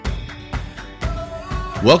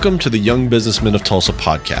Welcome to the Young Businessmen of Tulsa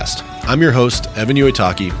podcast. I'm your host, Evan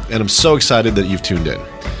Uitaki, and I'm so excited that you've tuned in.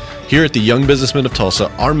 Here at the Young Businessmen of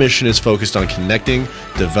Tulsa, our mission is focused on connecting,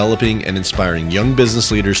 developing, and inspiring young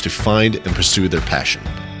business leaders to find and pursue their passion.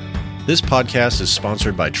 This podcast is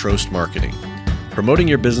sponsored by Trost Marketing. Promoting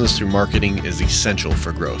your business through marketing is essential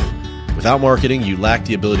for growth. Without marketing, you lack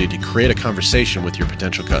the ability to create a conversation with your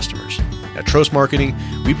potential customers. At Trost Marketing,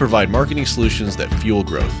 we provide marketing solutions that fuel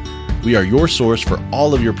growth. We are your source for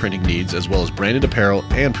all of your printing needs, as well as branded apparel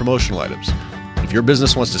and promotional items. If your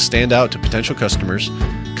business wants to stand out to potential customers,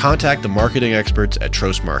 contact the marketing experts at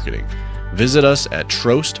Trost Marketing. Visit us at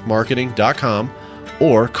trostmarketing.com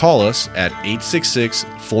or call us at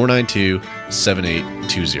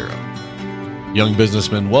 866-492-7820. Young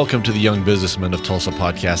businessmen, welcome to the Young Businessmen of Tulsa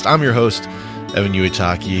podcast. I'm your host, Evan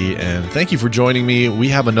Uitaki, and thank you for joining me. We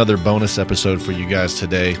have another bonus episode for you guys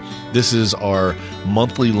today. This is our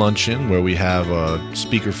monthly luncheon where we have a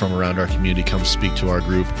speaker from around our community come speak to our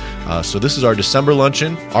group. So this is our December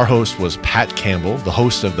luncheon. Our host was Pat Campbell, the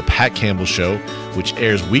host of The Pat Campbell Show, which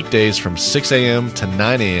airs weekdays from 6 a.m. to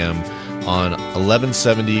 9 a.m. on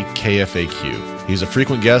 1170 KFAQ. He's a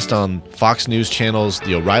frequent guest on Fox News channels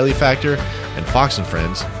The O'Reilly Factor and Fox &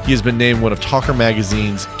 Friends. He has been named one of Talker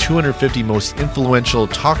Magazine's 250 most influential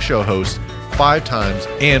talk show hosts 5 times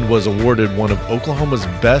and was awarded one of Oklahoma's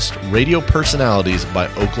best radio personalities by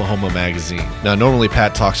Oklahoma Magazine. Now, normally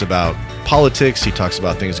Pat talks about politics. He talks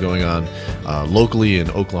about things going on locally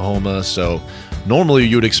in Oklahoma. So normally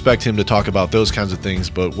you would expect him to talk about those kinds of things,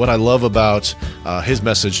 but what I love about his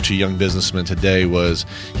message to young businessmen today was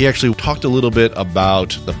he actually talked a little bit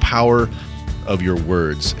about the power of your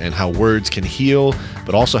words and how words can heal,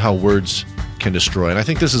 but also how words can destroy. And I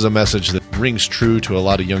think this is a message that rings true to a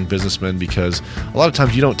lot of young businessmen because a lot of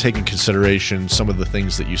times you don't take in consideration some of the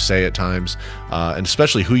things that you say at times, and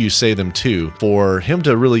especially who you say them to. For him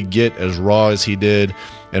to really get as raw as he did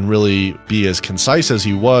and really be as concise as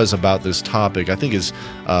he was about this topic, I think is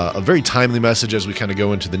a very timely message as we kind of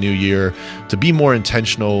go into the new year, to be more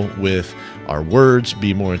intentional with our words,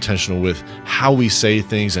 be more intentional with how we say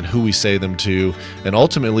things and who we say them to, and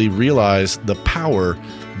ultimately realize the power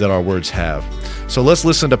that our words have. So let's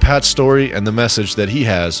listen to Pat's story and the message that he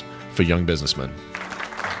has for young businessmen.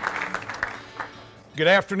 Good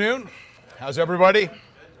afternoon. How's everybody?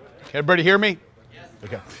 Everybody hear me? Yes.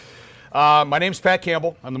 Okay. My name's Pat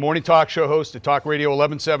Campbell. I'm the morning talk show host at Talk Radio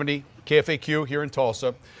 1170 KFAQ here in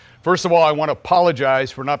Tulsa. First of all, I want to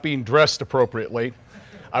apologize for not being dressed appropriately.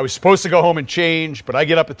 I was supposed to go home and change, but I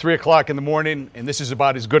get up at 3 o'clock in the morning, and this is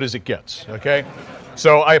about as good as it gets, okay?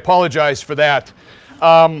 So I apologize for that.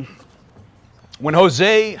 When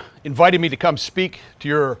Jose invited me to come speak to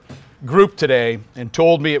your group today and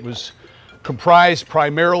told me it was comprised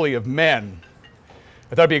primarily of men,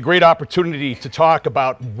 I thought it'd be a great opportunity to talk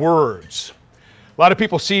about words. A lot of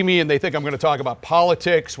people see me and they think I'm going to talk about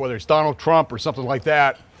politics, whether it's Donald Trump or something like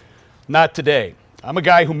that. Not today. I'm a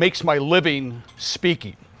guy who makes my living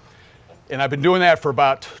speaking, and I've been doing that for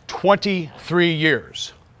about 23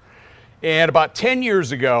 years. And about 10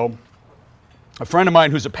 years ago, a friend of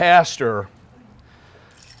mine who's a pastor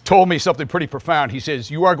told me something pretty profound. He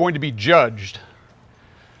says, "You are going to be judged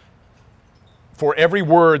for every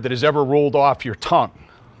word that has ever rolled off your tongue."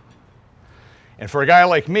 And for a guy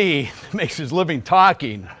like me that makes his living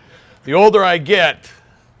talking, the older I get,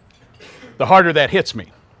 the harder that hits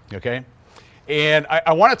me, okay? And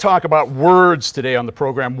I want to talk about words today on the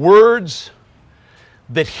program. Words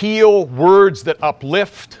that heal, words that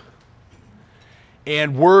uplift,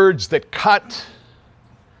 and words that cut,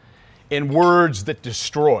 and words that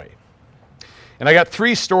destroy. And I got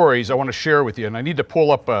 3 stories I want to share with you, and I need to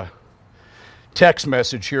pull up a text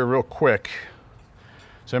message here real quick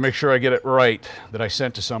so I make sure I get it right that I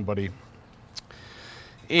sent to somebody.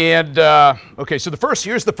 And, okay, so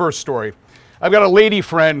here's the first story. I've got a lady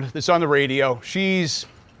friend that's on the radio. She's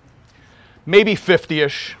maybe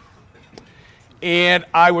 50-ish, and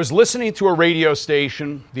I was listening to a radio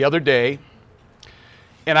station the other day,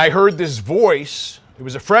 and I heard this voice. It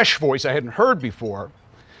was a fresh voice I hadn't heard before,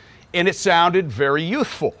 and it sounded very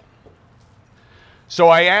youthful. So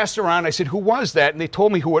I asked around, I said, "Who was that?" And they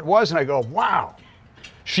told me who it was, and I go, "Wow,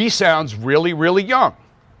 she sounds really, really young."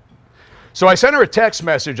 So I sent her a text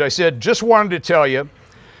message. I said, "Just wanted to tell you,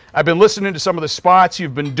 I've been listening to some of the spots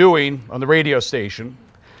you've been doing on the radio station.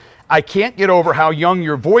 I can't get over how young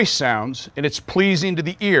your voice sounds, and it's pleasing to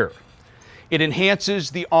the ear. It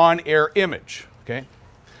enhances the on-air image." Okay?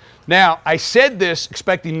 Now, I said this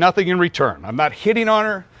expecting nothing in return. I'm not hitting on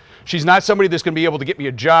her. She's not somebody that's going to be able to get me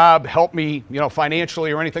a job, help me,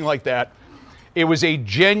 financially or anything like that. It was a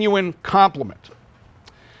genuine compliment.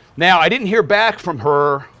 Now, I didn't hear back from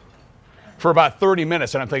her for about 30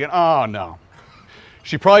 minutes, and I'm thinking, oh, no.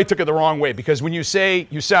 She probably took it the wrong way, because when you say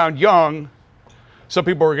you sound young, some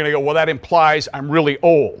people are going to go, well, that implies I'm really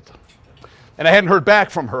old. And I hadn't heard back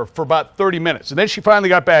from her for about 30 minutes. And then she finally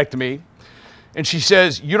got back to me, and she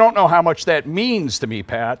says, you don't know how much that means to me,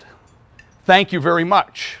 Pat. Thank you very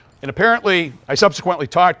much. And apparently, I subsequently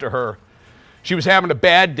talked to her. She was having a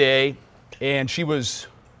bad day, and she was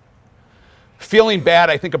feeling bad,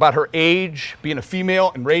 I think, about her age, being a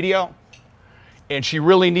female in radio, and she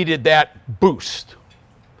really needed that boost.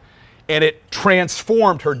 And it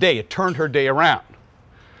transformed her day. It turned her day around.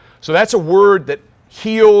 So that's a word that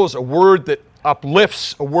heals, a word that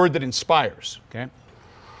uplifts, a word that inspires. Okay?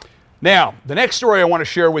 Now, the next story I want to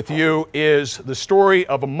share with you is the story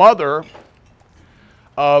of a mother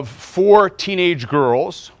of 4 teenage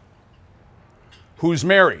girls who's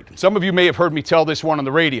married. Some of you may have heard me tell this one on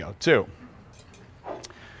the radio, too.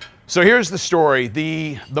 So here's the story.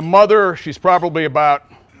 The mother, she's probably about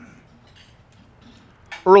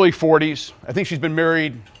early 40s. I think she's been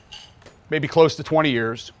married maybe close to 20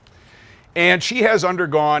 years. And she has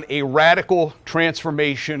undergone a radical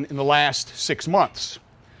transformation in the last 6 months.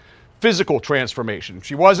 Physical transformation.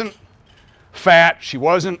 She wasn't fat. She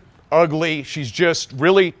wasn't ugly. She's just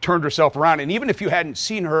really turned herself around. And even if you hadn't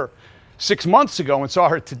seen her 6 months ago and saw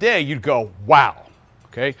her today, you'd go, wow.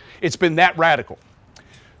 Okay? It's been that radical.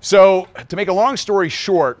 So to make a long story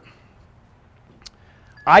short,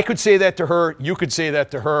 I could say that to her, you could say that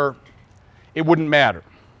to her, it wouldn't matter.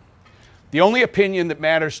 The only opinion that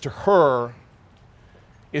matters to her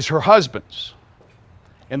is her husband's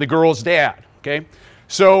and the girl's dad, okay?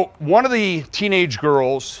 So one of the teenage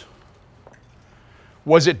girls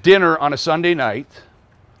was at dinner on a Sunday night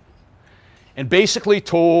and basically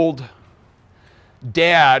told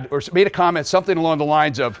dad, or made a comment, something along the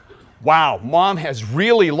lines of, wow, mom has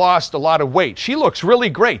really lost a lot of weight. She looks really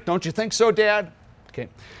great. Don't you think so, Dad? Okay.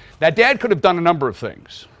 Now, Dad could have done a number of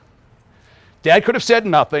things. Dad could have said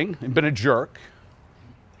nothing and been a jerk.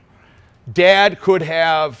 Dad could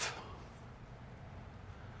have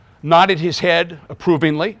nodded his head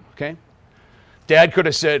approvingly, okay? Dad could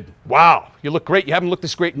have said, wow, you look great. You haven't looked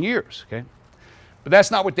this great in years, okay? But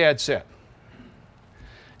that's not what Dad said.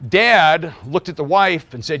 Dad looked at the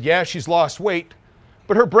wife and said, yeah, she's lost weight,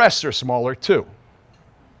 but her breasts are smaller too.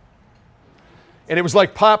 And it was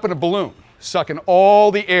like popping a balloon, sucking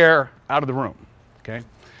all the air out of the room, okay?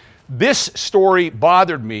 This story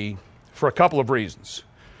bothered me for a couple of reasons.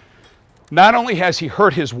 Not only has he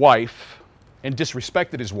hurt his wife and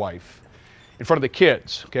disrespected his wife in front of the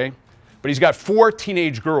kids, okay, but he's got 4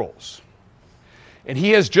 teenage girls. And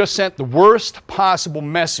he has just sent the worst possible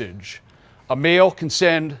message a male can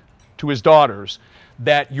send to his daughters,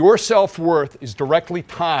 that your self-worth is directly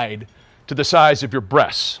tied to the size of your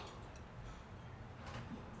breasts.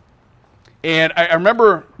 And I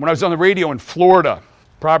remember when I was on the radio in Florida,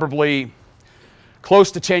 probably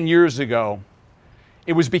close to 10 years ago,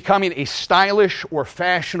 it was becoming a stylish or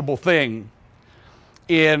fashionable thing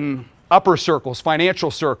in upper circles,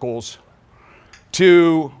 financial circles,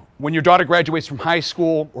 to, when your daughter graduates from high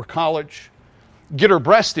school or college, get her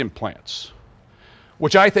breast implants,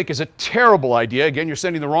 which I think is a terrible idea. Again, you're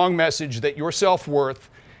sending the wrong message that your self-worth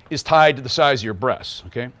is tied to the size of your breasts,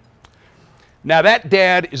 okay? Now, that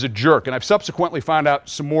dad is a jerk, and I've subsequently found out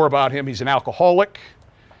some more about him. He's an alcoholic.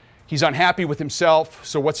 He's unhappy with himself,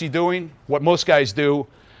 so what's he doing? What most guys do,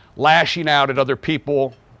 lashing out at other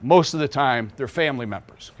people. Most of the time, they're family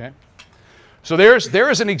members, okay? So there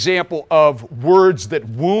is an example of words that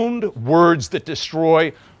wound, words that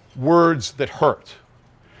destroy, words that hurt.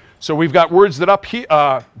 So we've got words that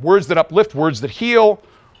uplift, words that heal,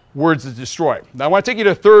 words that destroy. Now I want to take you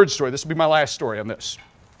to a third story. This will be my last story on this.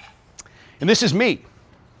 And this is me.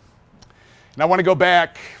 And I want to go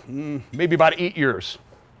back maybe about 8 years.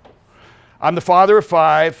 I'm the father of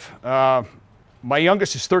 5. My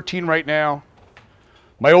youngest is 13 right now.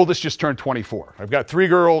 My oldest just turned 24. I've got 3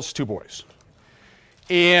 girls, 2 boys.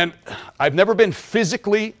 And I've never been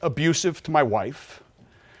physically abusive to my wife.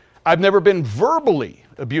 I've never been verbally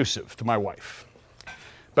abusive to my wife.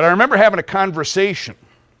 But I remember having a conversation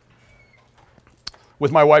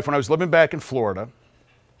with my wife when I was living back in Florida,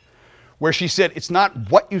 where she said, it's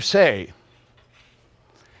not what you say,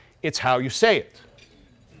 it's how you say it.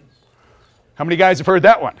 How many guys have heard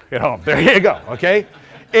that one at home? There you go, okay?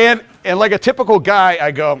 And like a typical guy,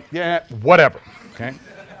 I go, yeah, whatever, okay?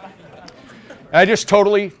 And I just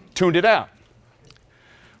totally tuned it out.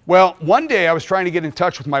 Well, one day I was trying to get in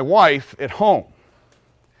touch with my wife at home.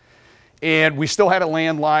 And we still had a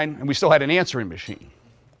landline, and we still had an answering machine.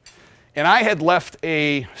 And I had left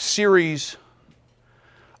a series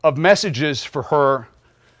of messages for her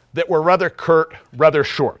that were rather curt, rather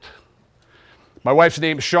short. My wife's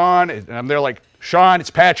name is Sean, and I'm there like, Sean, it's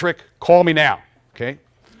Patrick, call me now, okay?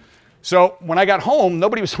 So when I got home,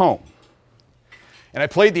 nobody was home. And I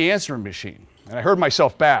played the answering machine, and I heard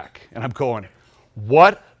myself back, and I'm going,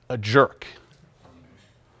 what a jerk.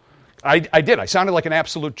 I did. I sounded like an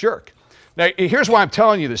absolute jerk. Now, here's why I'm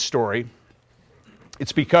telling you this story.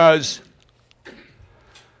 It's because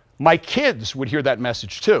my kids would hear that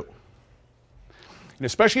message too. And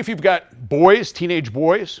especially if you've got boys, teenage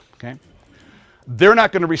boys, okay, they're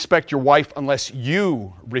not going to respect your wife unless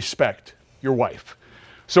you respect your wife.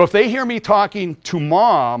 So if they hear me talking to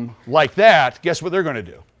mom like that, guess what they're going to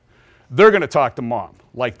do? They're going to talk to mom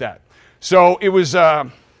like that. So it was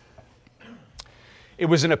an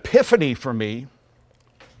epiphany for me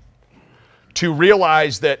to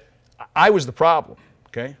realize that I was the problem,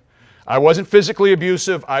 okay? I wasn't physically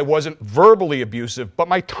abusive, I wasn't verbally abusive, but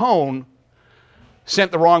my tone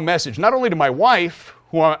sent the wrong message, not only to my wife,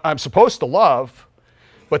 who I'm supposed to love,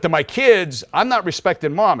 but to my kids. I'm not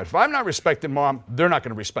respecting mom. If I'm not respecting mom, they're not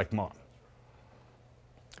going to respect mom.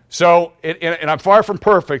 So, and I'm far from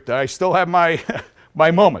perfect. I still have my,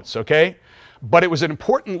 my moments, okay? But it was an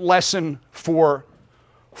important lesson for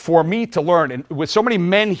me to learn. And with so many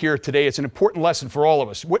men here today, it's an important lesson for all of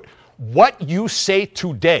us. What you say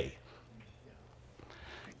today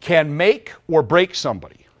can make or break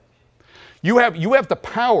somebody. You have the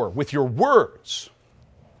power with your words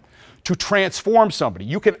to transform somebody.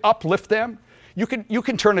 You can uplift them. You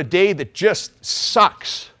can turn a day that just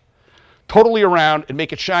sucks totally around and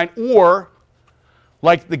make it shine. Or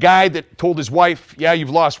like the guy that told his wife, yeah, you've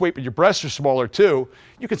lost weight, but your breasts are smaller too.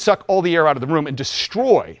 You can suck all the air out of the room and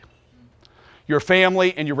destroy your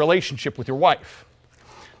family and your relationship with your wife.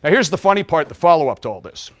 Now here's the funny part, the follow-up to all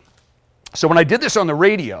this. So when I did this on the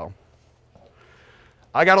radio,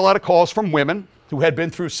 I got a lot of calls from women who had been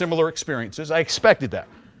through similar experiences. I expected that.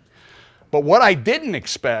 But what I didn't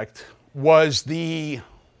expect was the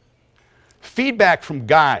feedback from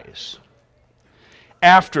guys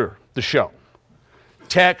after the show.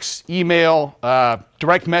 Text, email,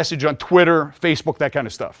 direct message on Twitter, Facebook, that kind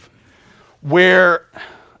of stuff. Where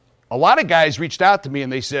a lot of guys reached out to me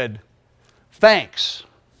and they said, thanks.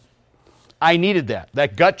 I needed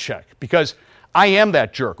that gut check, because I am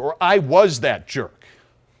that jerk, or I was that jerk.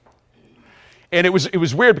 And it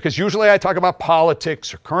was weird, because usually I talk about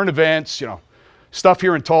politics or current events, stuff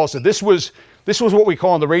here in Tulsa. This was what we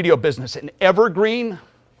call in the radio business an evergreen,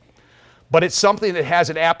 but it's something that has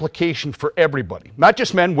an application for everybody. Not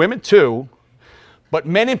just men, women too, but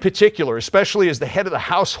men in particular, especially as the head of the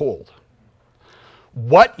household.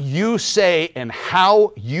 What you say and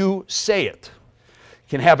how you say it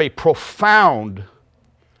can have a profound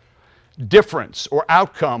difference or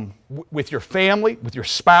outcome with your family, with your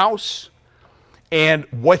spouse, and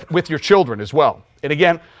with your children as well. And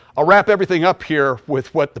again, I'll wrap everything up here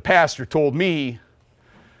with what the pastor told me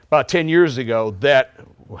about 10 years ago, that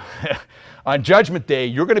on Judgment Day,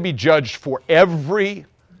 you're going to be judged for every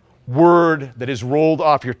word that is rolled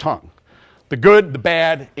off your tongue. The good, the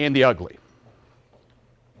bad, and the ugly.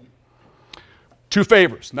 2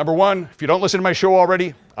 favors. Number 1, if you don't listen to my show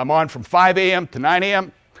already, I'm on from 5 a.m. to 9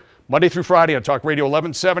 a.m., Monday through Friday on Talk Radio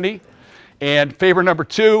 1170. And favor number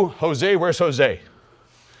 2, Jose, where's Jose?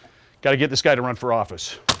 Got to get this guy to run for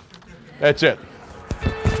office. That's it.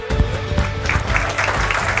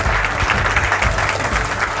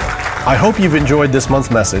 I hope you've enjoyed this month's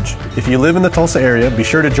message. If you live in the Tulsa area, be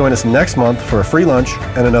sure to join us next month for a free lunch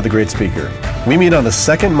and another great speaker. We meet on the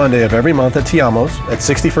second Monday of every month at Tiamos at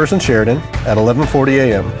 61st and Sheridan at 11:40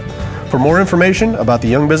 a.m. For more information about the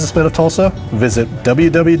Young Businessmen of Tulsa, visit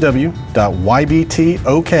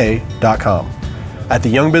www.ybtok.com. At the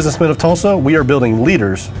Young Businessmen of Tulsa, we are building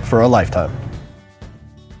leaders for a lifetime.